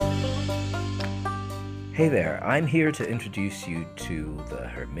Hey there, I'm here to introduce you to the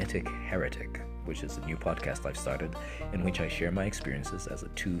Hermitic Heretic, which is a new podcast I've started in which I share my experiences as a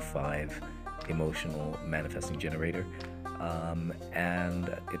 2-5 emotional manifesting generator,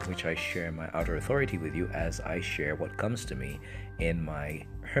 and in which I share my outer authority with you as I share what comes to me in my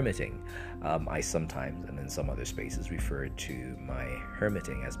hermiting. I sometimes, and in some other spaces, refer to my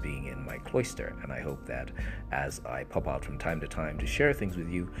hermiting as being in my cloister, and I hope that as I pop out from time to time to share things with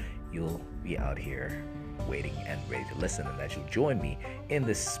you, you'll be out here waiting and ready to listen, and that you'll join me in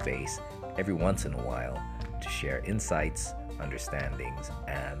this space every once in a while to share insights, understandings,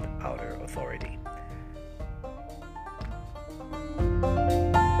 and outer authority.